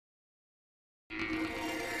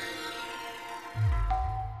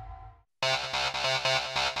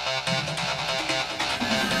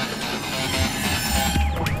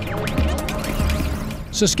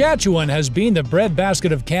Saskatchewan has been the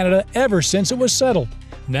breadbasket of Canada ever since it was settled.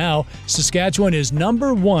 Now, Saskatchewan is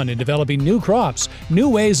 #1 in developing new crops, new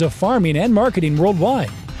ways of farming and marketing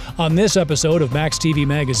worldwide. On this episode of maxTV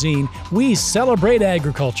Magazine, we celebrate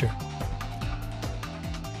agriculture.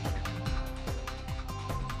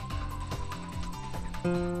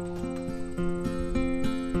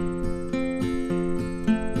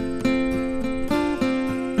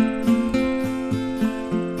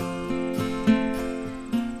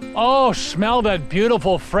 Oh, smell that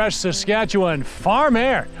beautiful, fresh Saskatchewan farm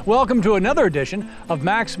air. Welcome to another edition of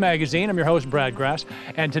Max Magazine. I'm your host, Brad Grass,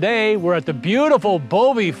 and today we're at the beautiful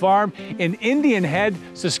Bovee Farm in Indian Head,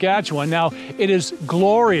 Saskatchewan. Now, it is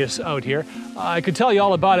glorious out here. I could tell you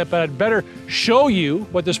all about it, but I'd better show you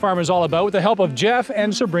what this farm is all about with the help of Jeff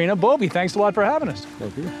and Sabrina Bovee. Thanks a lot for having us.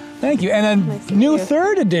 Thank you. Thank you. And a new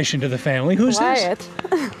third addition to the family. Who's Wyatt.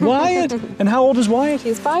 this? Wyatt. And how old is Wyatt?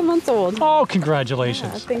 He's 5 months old. Oh,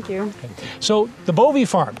 congratulations. Yeah, thank you. Okay. So the Bovee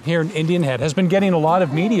Farm here in Indian Head has been getting a lot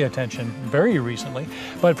of media attention very recently.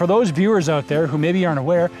 But for those viewers out there who maybe aren't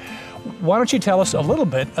aware, why don't you tell us a little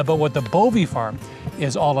bit about what the Bovee Farm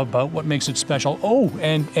is all about, what makes it special? Oh,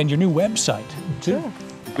 and your new website, too. Sure.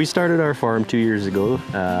 We started our farm 2 years ago,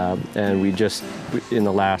 and in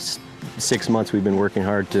the last 6 months, we've been working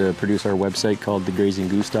hard to produce our website called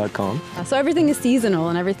thegrazinggoose.com. So everything is seasonal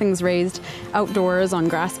and everything's raised outdoors on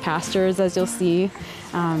grass pastures, as you'll see.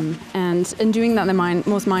 And in doing that in the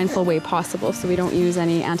most mindful way possible, so we don't use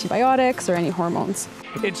any antibiotics or any hormones.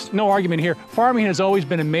 It's no argument here. Farming has always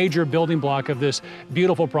been a major building block of this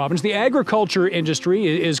beautiful province. The agriculture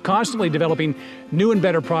industry is constantly developing new and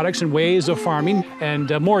better products and ways of farming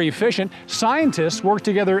and more efficient. Scientists work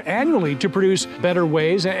together annually to produce better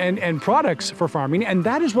ways and products for farming, and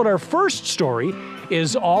that is what our first story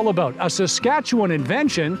is all about. A Saskatchewan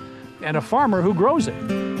invention and a farmer who grows it.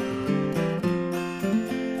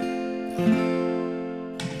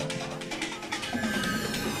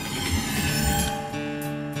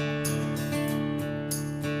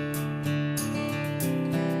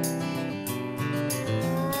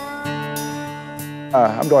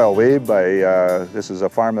 I'm Doyle Wiebe. This is a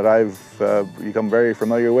farm that I've become very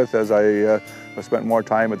familiar with as I have spent more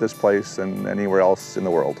time at this place than anywhere else in the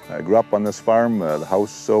world. I grew up on this farm. The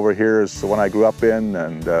house over here is the one I grew up in,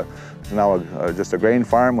 and it's now just a grain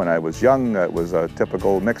farm. When I was young, it was a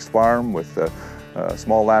typical mixed farm with a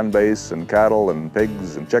small land base and cattle and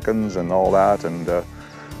pigs and chickens and all that. And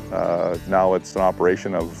now it's an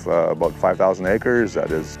operation of about 5,000 acres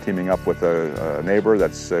that is teaming up with a neighbor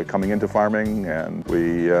that's coming into farming, and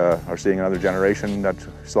we are seeing another generation that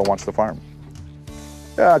still wants to farm.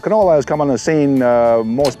 Canola has come on the scene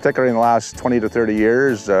most particularly in the last 20 to 30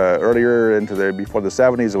 years. Earlier before the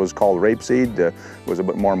 70s, it was called rapeseed. It was a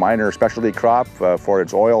bit more minor specialty crop for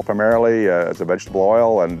its oil primarily, as a vegetable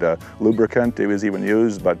oil and lubricant. It was even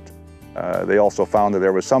used, but they also found that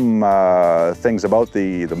there were some things about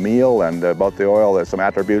the meal and about the oil, some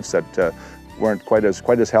attributes that weren't quite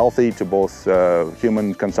as healthy to both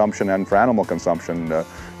human consumption and for animal consumption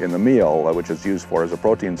in the meal, which is used as a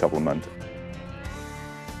protein supplement.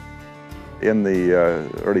 In the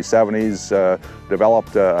early 70s,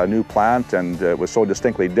 developed a new plant, and it was so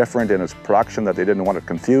distinctly different in its production that they didn't want it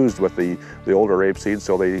confused with the older rapeseed,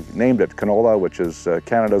 so they named it canola, which is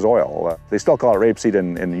Canada's oil. They still call it rapeseed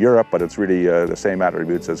in Europe, but it's really the same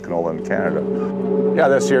attributes as canola in Canada. Yeah,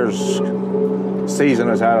 this year's season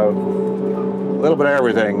has had a little bit of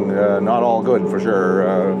everything, not all good for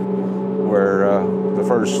sure, where the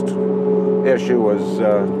first issue was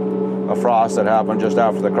a frost that happened just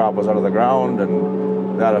after the crop was out of the ground,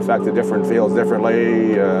 and that affected different fields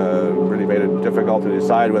differently, really made it difficult to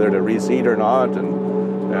decide whether to reseed or not,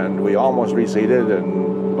 and we almost reseeded,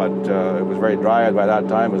 but it was very dry by that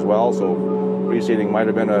time as well, so reseeding might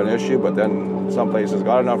have been an issue, but then some places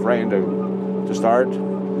got enough rain to start.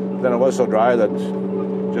 Then it was so dry that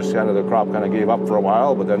just kind of the crop kind of gave up for a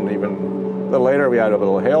while, but then even a little later we had a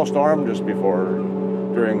little hailstorm just before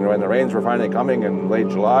when the rains were finally coming in late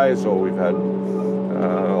July, so we've had,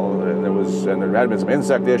 and there had been some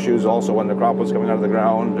insect issues also when the crop was coming out of the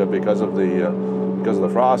ground because of the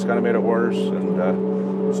frost, kind of made it worse,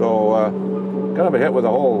 and so kind of been hit with a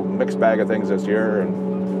whole mixed bag of things this year,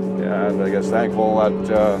 and I guess thankful that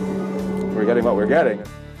we're getting what we're getting.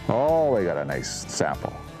 Oh, we got a nice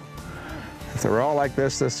sample. If they were all like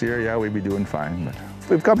this year, yeah, we'd be doing fine. But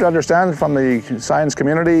we've come to understand from the science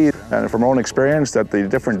community And from our own experience that the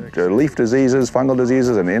different leaf diseases, fungal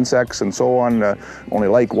diseases, and insects and so on only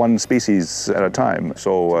like one species at a time.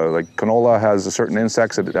 So like canola has a certain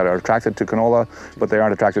insects that are attracted to canola, but they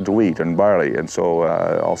aren't attracted to wheat and barley, and so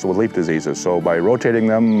also with leaf diseases. So by rotating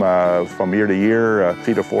them from year to year,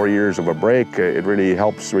 3 to 4 years of a break, it really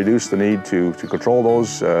helps reduce the need to control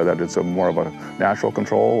those, that it's more of a natural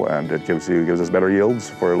control, and it gives us better yields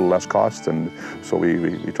for less cost, and so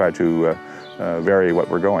we try to vary what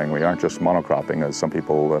we're growing. We aren't just monocropping as some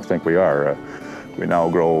people think we are. We now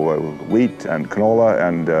grow wheat and canola,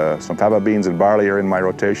 and some faba beans and barley are in my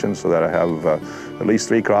rotation, so that I have at least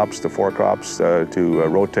 3 crops to 4 crops to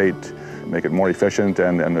rotate, make it more efficient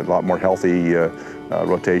and a lot more healthy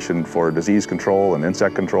rotation for disease control and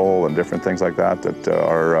insect control and different things like that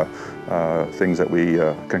are things that we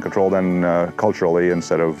can control then culturally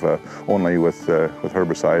instead of only with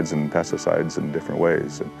herbicides and pesticides in different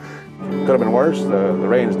ways. Could have been worse. The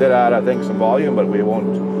rains did add, I think, some volume, but we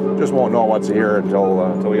just won't know what's here until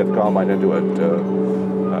we get the combine into it.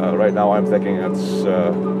 Right now, I'm thinking it's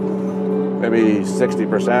maybe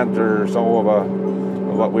 60% or so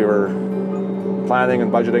of what we were planning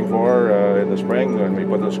and budgeting for in the spring when we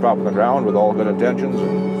put this crop in the ground with all good intentions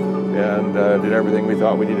and did everything we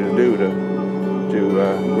thought we needed to do to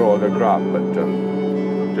grow a good crop, but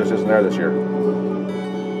just isn't there this year.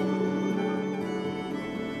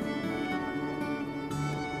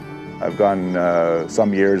 I've gone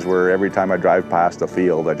some years where every time I drive past a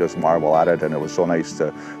field, I just marvel at it, and it was so nice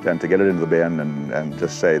to get it into the bin and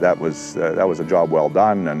just say that was a job well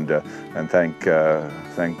done, and thank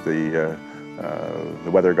the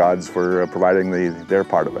weather gods for providing their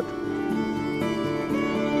part of it.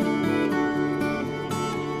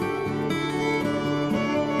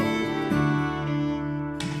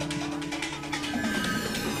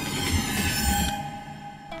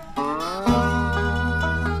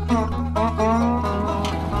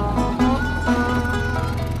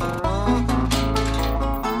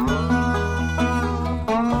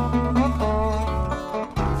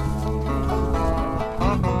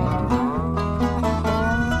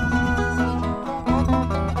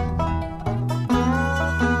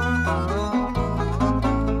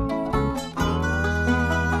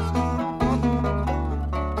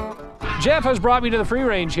 Jeff has brought me to the free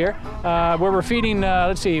range here, where we're feeding,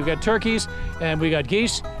 let's see, we've got turkeys, and we got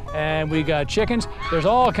geese, and we got chickens. There's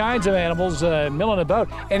all kinds of animals milling about.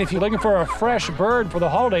 And if you're looking for a fresh bird for the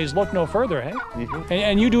holidays, look no further, hey? Mm-hmm.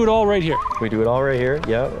 And you do it all right here? We do it all right here,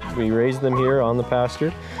 yeah. We raise them here on the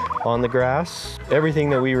pasture, on the grass. Everything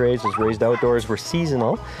that we raise is raised outdoors. We're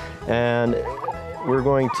seasonal, and we're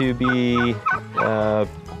going to be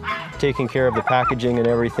taking care of the packaging and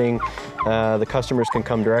everything. The customers can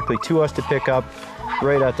come directly to us to pick up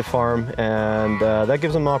right at the farm, and that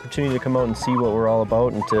gives them an opportunity to come out and see what we're all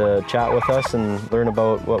about and to chat with us and learn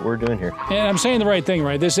about what we're doing here. And I'm saying the right thing,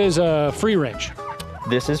 right? This is a free range.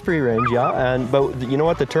 This is free range, yeah, but you know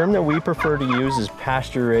what? The term that we prefer to use is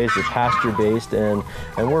pasture raised or pasture based, and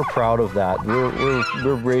we're proud of that.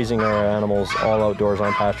 We're raising our animals all outdoors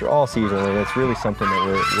on pasture all season, and it's really something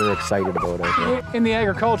that we're excited about, I think. In the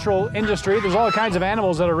agricultural industry, there's all kinds of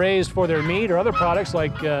animals that are raised for their meat or other products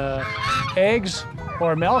like eggs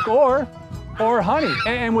or milk or honey.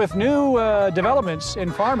 And with new developments in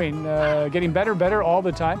farming, getting better and better all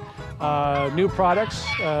the time, new products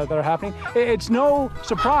that are happening, it's no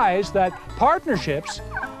surprise that partnerships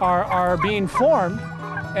are being formed,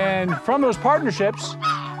 and from those partnerships,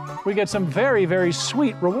 we get some very, very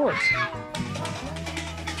sweet rewards.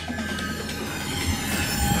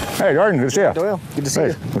 Hey, Jordan, good to see you. Doyle, good to see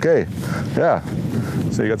you. Okay, yeah.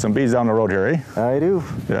 So you got some bees down the road here, eh? I do.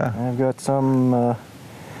 Yeah. I've got some,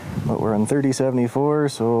 we're on 3074,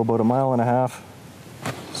 so about 1.5 miles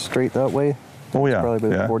straight that way. Oh yeah. It's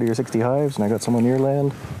probably about 40 or 60 hives, and I got some on your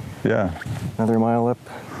land. Yeah. Another mile up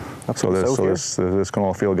So this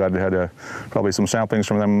canola field guide had probably some samplings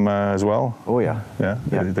from them as well. Oh yeah. Yeah.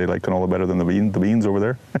 Yeah. They like canola better than the beans over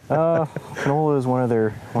there. Canola is one of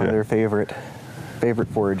their favorite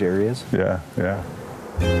forage areas. Yeah. Yeah.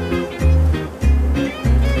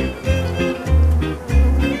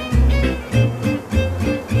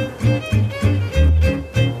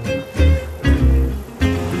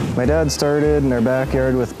 My dad started in our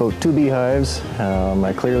backyard with about 2 beehives.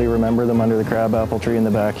 I clearly remember them under the crabapple tree in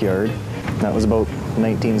the backyard. That was about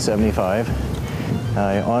 1975.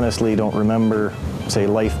 I honestly don't remember, say,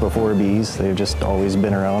 life before bees. They've just always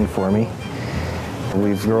been around for me.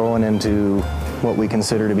 We've grown into what we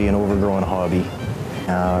consider to be an overgrown hobby.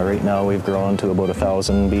 Right now we've grown to about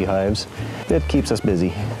 1,000 beehives. It keeps us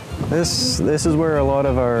busy. This is where a lot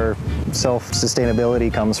of our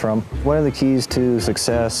self-sustainability comes from. One of the keys to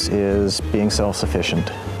success is being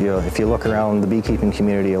self-sufficient. You know, if you look around the beekeeping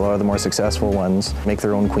community, a lot of the more successful ones make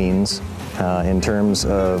their own queens. In terms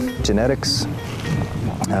of genetics,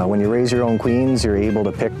 when you raise your own queens, you're able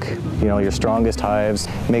to pick, you know, your strongest hives,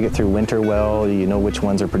 make it through winter well. You know which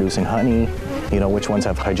ones are producing honey, you know which ones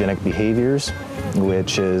have hygienic behaviors,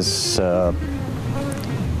 which is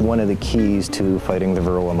one of the keys to fighting the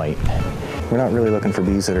varroa mite. We're not really looking for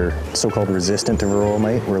bees that are so-called resistant to varroa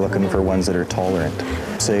mite. We're looking for ones that are tolerant.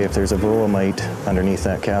 Say if there's a varroa mite underneath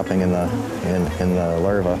that capping in the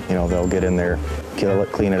larva, you know, they'll get in there, kill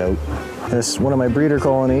it, clean it out. This one of my breeder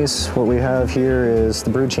colonies. What we have here is the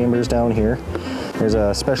brood chambers down here. There's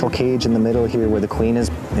a special cage in the middle here where the queen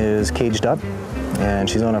is caged up, and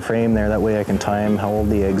she's on a frame there. That way I can time how old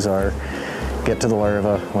the eggs are, get to the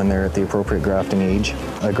larva when they're at the appropriate grafting age.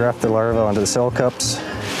 I graft the larva onto the cell cups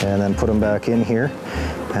and then put them back in here.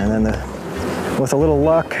 And then with a little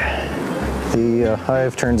luck, the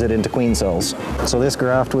hive turns it into queen cells. So this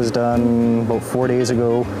graft was done about 4 days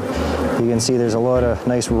ago. You can see there's a lot of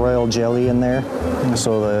nice royal jelly in there.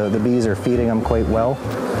 So the bees are feeding them quite well.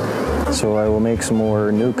 So I will make some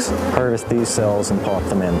more nukes, harvest these cells and pop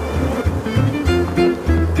them in.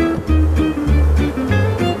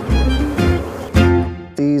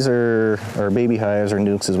 These are baby hives, or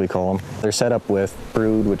nukes as we call them. They're set up with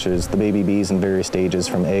brood, which is the baby bees in various stages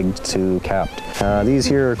from egg to capped. These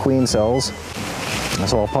here are queen cells.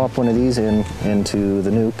 So I'll pop one of these into the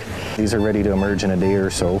nuke. These are ready to emerge in a day or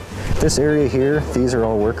so. This area here, these are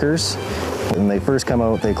all workers. When they first come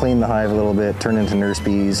out, they clean the hive a little bit, turn into nurse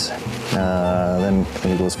bees, then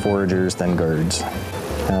it goes foragers, then guards.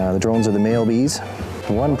 The drones are the male bees.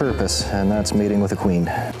 One purpose, and that's mating with a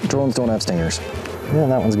queen. Drones don't have stingers. Yeah,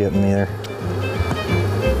 that one's getting me there.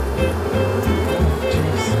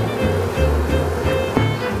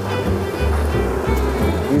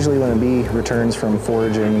 Usually when a bee returns from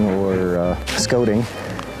foraging or scouting,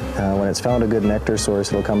 when it's found a good nectar source,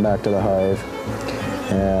 it'll come back to the hive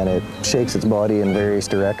and it shakes its body in various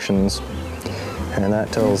directions, and that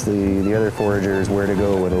tells the other foragers where to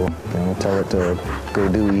go. It'll tell it to go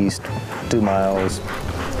due east 2 miles,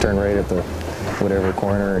 turn right at the whatever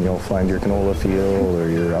corner, and you'll find your canola field or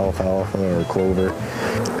your alfalfa or clover.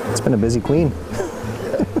 It's been a busy queen.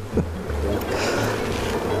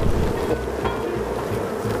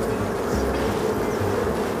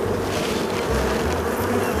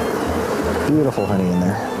 Beautiful honey in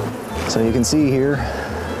there. So you can see here,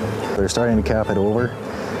 they're starting to cap it over.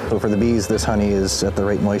 So for the bees, this honey is at the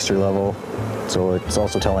right moisture level. So it's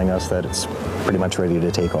also telling us that it's pretty much ready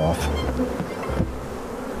to take off.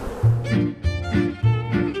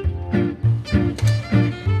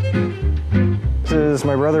 This is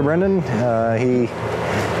my brother Brendan. He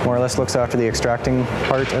more or less looks after the extracting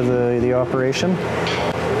part of the operation.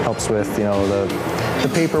 Helps with, you know, the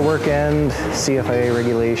paperwork end, CFIA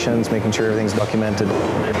regulations, making sure everything's documented,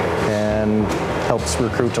 and helps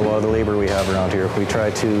recruit a lot of the labor we have around here. We try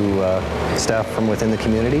to staff from within the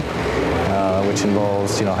community, which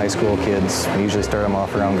involves, you know, high school kids. We usually start them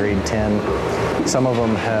off around grade 10. Some of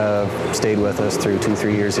them have stayed with us through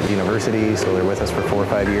 2-3 years at university, so they're with us for 4 or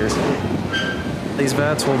 5 years. These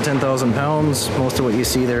vats hold 10,000 pounds. Most of what you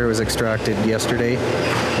see there was extracted yesterday.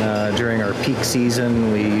 During our peak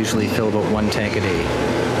season, we usually fill about 1 tank a day.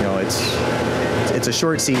 You know, it's a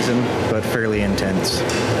short season, but fairly intense.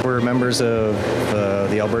 We're members of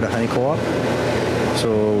the Alberta Honey Co-op,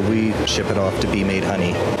 so we ship it off to Bee Made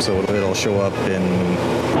Honey. So it'll show up in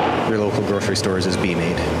your local grocery stores as Bee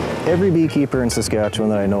Made. Every beekeeper in Saskatchewan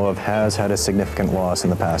that I know of has had a significant loss in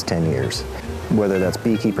the past 10 years. Whether that's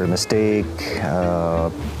beekeeper mistake,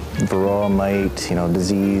 varroa mite, you know,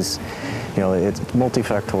 disease, you know, it's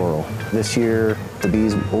multifactorial. This year, the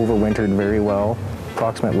bees overwintered very well.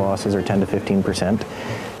 Approximate losses are 10 to 15%,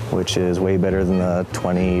 which is way better than the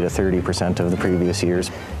 20 to 30% of the previous years.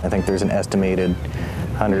 I think there's an estimated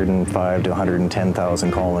 105 to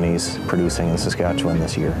 110,000 colonies producing in Saskatchewan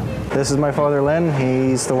this year. This is my father, Len.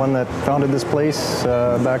 He's the one that founded this place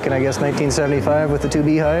back in, I guess, 1975 with the 2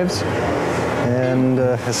 beehives. And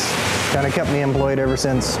has kind of kept me employed ever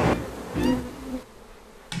since.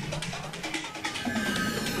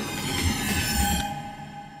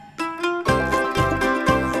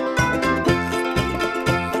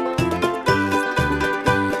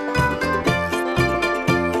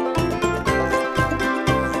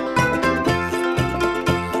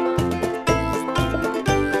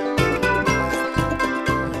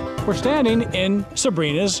 We're standing in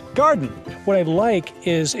Sabrina's garden. what I like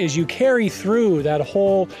is you carry through that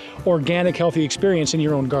whole organic, healthy experience in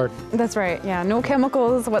your own garden. That's right, yeah. No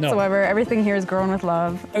chemicals whatsoever. Everything here is grown with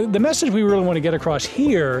love. The message we really want to get across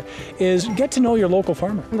here is get to know your local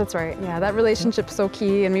farmer. That's right, yeah. That relationship's so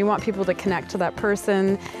key, and we want people to connect to that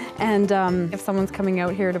person. And if someone's coming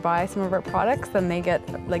out here to buy some of our products, then they get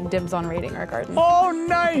like dibs on raiding our garden. Oh,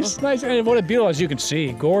 nice, nice. And what a beautiful, as you can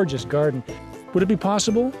see, gorgeous garden. Would it be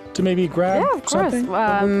possible to maybe grab something?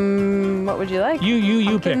 Yeah, of course. What would you like?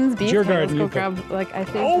 You pick. It's your garden. Let's go grab, like, I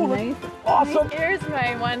think, nice. Awesome. Here's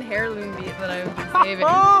my one heirloom beet that I've been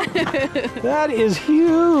saving. That is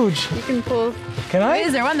huge. You can pull. Can I?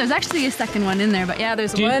 Is there one? There's actually a second one in there, but yeah,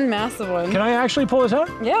 there's one massive one. Can I actually pull this out?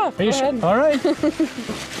 Yeah, go ahead. All right.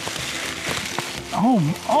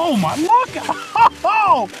 Oh my, look!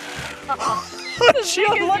 Oh!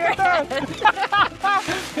 Look at that!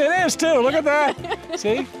 It is too, look at that.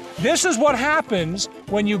 See? This is what happens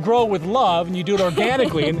when you grow with love and you do it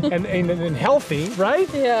organically and healthy,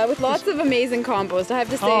 right? Yeah, with lots of amazing compost. I have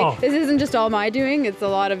to say, this isn't just all my doing, it's a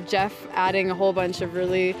lot of Jeff adding a whole bunch of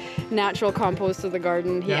really natural compost to the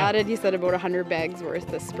garden. He added, he said, about 100 bags worth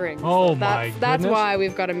this spring. Oh, so my goodness. That's why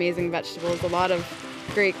we've got amazing vegetables, a lot of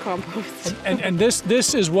great compost. And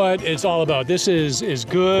this is what it's all about. This is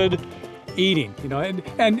good eating, you know,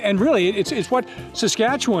 and really it's what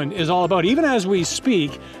Saskatchewan is all about. Even as we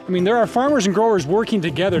speak, I mean, there are farmers and growers working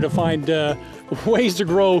together to find ways to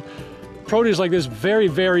grow produce like this very,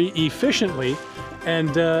 very efficiently.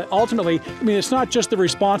 And ultimately, I mean, it's not just the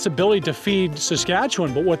responsibility to feed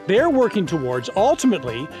Saskatchewan, but what they're working towards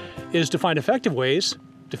ultimately is to find effective ways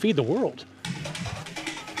to feed the world.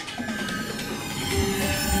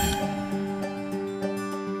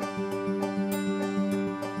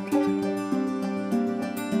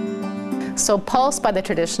 So pulse, by the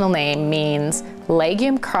traditional name, means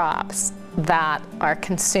legume crops that are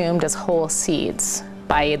consumed as whole seeds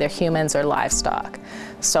by either humans or livestock.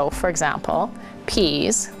 So for example,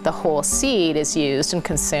 peas, the whole seed is used and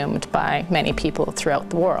consumed by many people throughout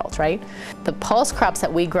the world, right? The pulse crops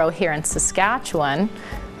that we grow here in Saskatchewan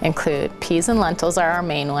include peas and lentils are our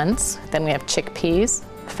main ones. Then we have chickpeas,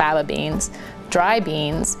 faba beans, dry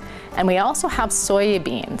beans, and we also have soya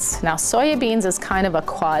beans. Now, soya beans is kind of a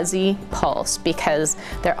quasi-pulse because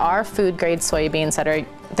there are food-grade soybeans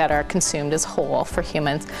that are consumed as whole for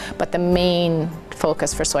humans, but the main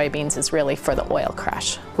focus for soybeans is really for the oil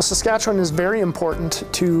crush. Well, Saskatchewan is very important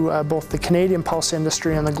to both the Canadian pulse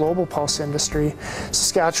industry and the global pulse industry.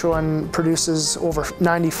 Saskatchewan produces over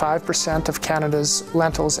 95% of Canada's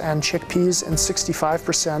lentils and chickpeas and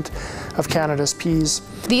 65% of Canada's peas.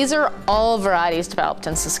 These are all varieties developed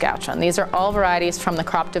in Saskatchewan. These are all varieties from the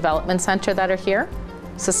Crop Development Centre that are here.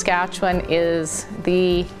 Saskatchewan is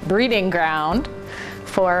the breeding ground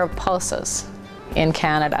for pulses in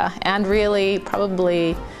Canada, and really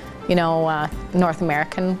probably, you know, North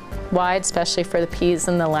American wide, especially for the peas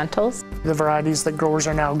and the lentils. The varieties that growers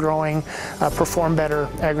are now growing perform better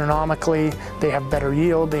agronomically, they have better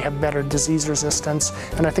yield, they have better disease resistance,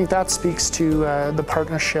 and I think that speaks to the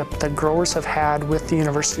partnership that growers have had with the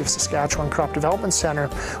University of Saskatchewan Crop Development Centre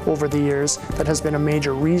over the years that has been a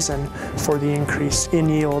major reason for the increase in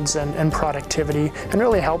yields and productivity, and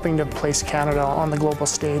really helping to place Canada on the global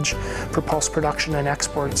stage for pulse production and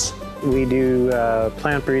exports. We do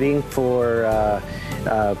plant breeding for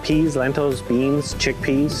peas, lentils, beans,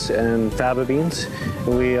 chickpeas, and faba beans.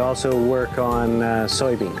 We also work on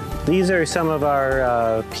soybean. These are some of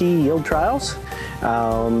our pea yield trials.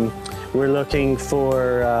 We're looking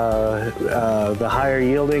for the higher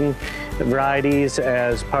yielding varieties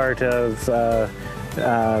as part of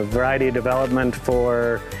variety development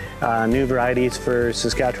for new varieties for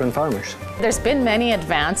Saskatchewan farmers. There's been many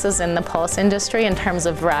advances in the pulse industry in terms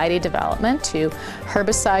of variety development, to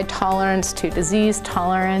herbicide tolerance, to disease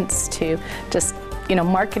tolerance, to just, you know,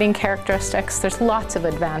 marketing characteristics. There's lots of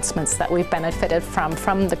advancements that we've benefited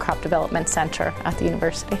from the Crop Development Centre at the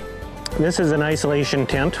university. This is an isolation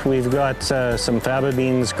tent. We've got some faba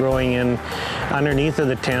beans growing in underneath of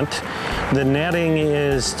the tent. The netting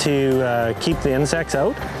is to keep the insects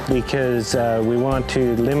out because we want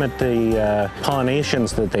to limit the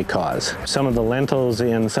pollinations that they cause. Some of the lentils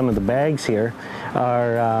in some of the bags here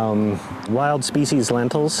are wild species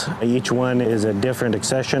lentils. Each one is a different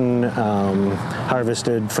accession,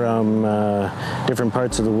 harvested from different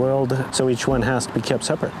parts of the world, so each one has to be kept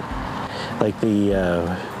separate. Like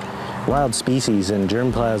the wild species and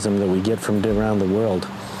germplasm that we get from around the world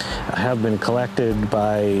have been collected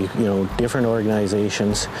by different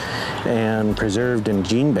organizations and preserved in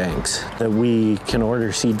gene banks that we can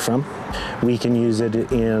order seed from. We can use it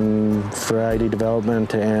in variety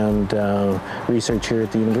development and research here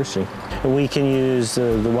at the university. We can use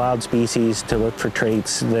the wild species to look for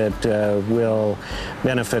traits that will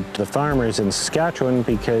benefit the farmers in Saskatchewan,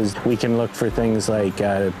 because we can look for things like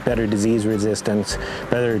better disease resistance,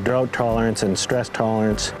 better drought tolerance and stress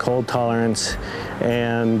tolerance, cold tolerance,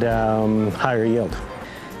 and higher yield.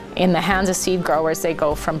 In the hands of seed growers, they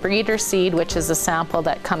go from breeder seed, which is a sample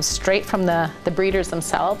that comes straight from the breeders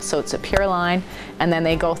themselves, so it's a pure line, and then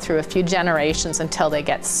they go through a few generations until they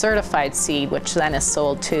get certified seed, which then is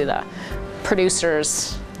sold to the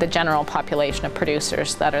producers, the general population of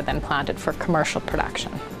producers that are then planted for commercial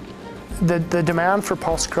production. The demand for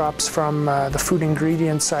pulse crops from the food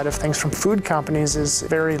ingredient side of things, from food companies, is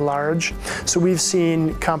very large. So we've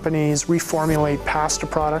seen companies reformulate pasta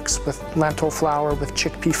products with lentil flour, with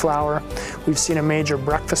chickpea flour. We've seen a major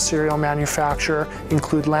breakfast cereal manufacturer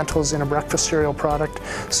include lentils in a breakfast cereal product.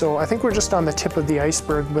 So I think we're just on the tip of the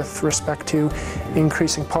iceberg with respect to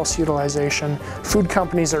increasing pulse utilization. Food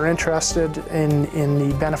companies are interested in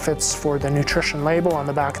the benefits for the nutrition label on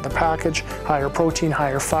the back of the package: higher protein,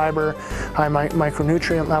 higher fiber, high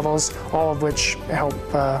micronutrient levels, all of which help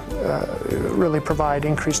really provide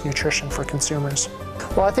increased nutrition for consumers.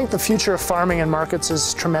 Well, I think the future of farming and markets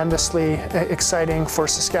is tremendously exciting for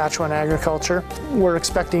Saskatchewan agriculture. We're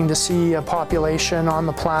expecting to see a population on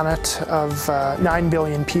the planet of 9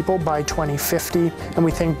 billion people by 2050, and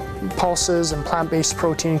we think pulses and plant-based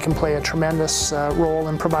protein can play a tremendous role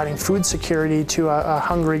in providing food security to a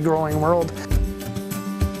hungry, growing world.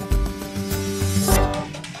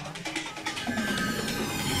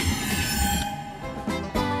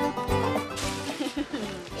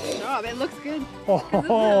 It looks good. Oh,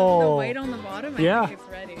 the white on the bottom, I think it's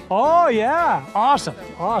ready. Oh, yeah. Awesome.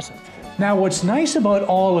 Awesome. Now, what's nice about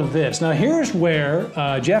all of this, now here's where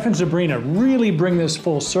Jeff and Sabrina really bring this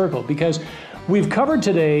full circle, because we've covered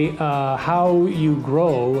today how you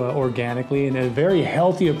grow organically in a very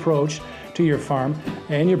healthy approach to your farm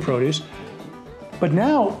and your produce. But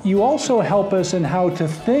now you also help us in how to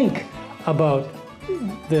think about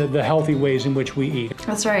the healthy ways in which we eat.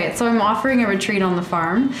 That's right. So I'm offering a retreat on the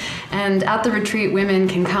farm, and at the retreat women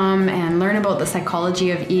can come and learn about the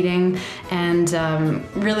psychology of eating and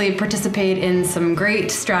really participate in some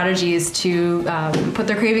great strategies to put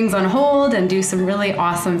their cravings on hold and do some really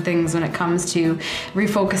awesome things when it comes to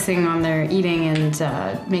refocusing on their eating and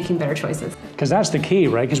making better choices. Because that's the key,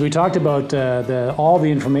 right? Because we talked about all the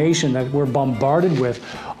information that we're bombarded with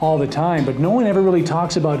all the time, but no one ever really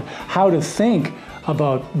talks about how to think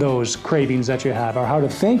about those cravings that you have, or how to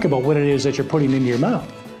think about what it is that you're putting into your mouth.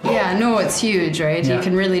 Yeah, no, it's huge, right? Yeah. You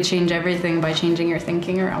can really change everything by changing your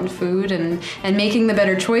thinking around food and making the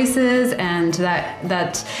better choices, and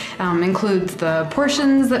that includes the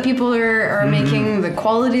portions that people are making, the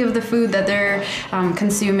quality of the food that they're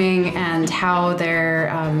consuming, and how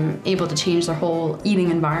they're able to change their whole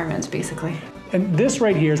eating environment, basically. And this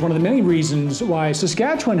right here is one of the many reasons why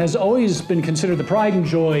Saskatchewan has always been considered the pride and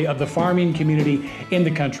joy of the farming community in the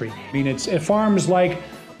country. I mean, it's farms like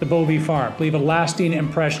the Bovee Farm leave a lasting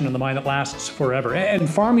impression on the mind that lasts forever. And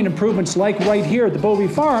farming improvements like right here at the Bovee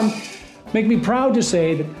Farm make me proud to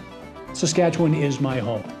say that Saskatchewan is my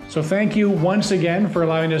home. So thank you once again for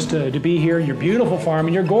allowing us to be here, your beautiful farm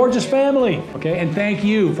and your gorgeous family. Okay, and thank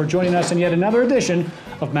you for joining us in yet another edition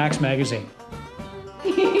of Max Magazine.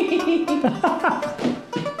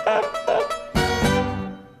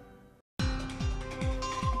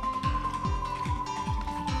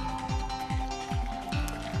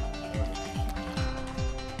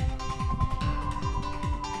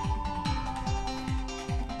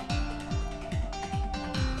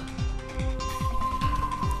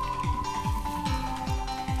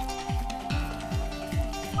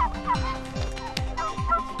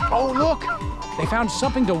 Oh, look! They found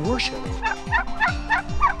something to worship.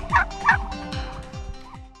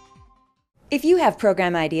 If you have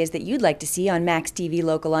program ideas that you'd like to see on maxTV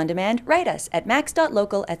Local On Demand, write us at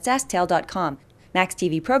max.local@sasktel.com.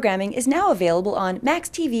 MaxTV programming is now available on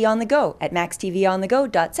maxTV on the go at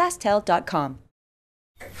maxtvonthego.sasktel.com.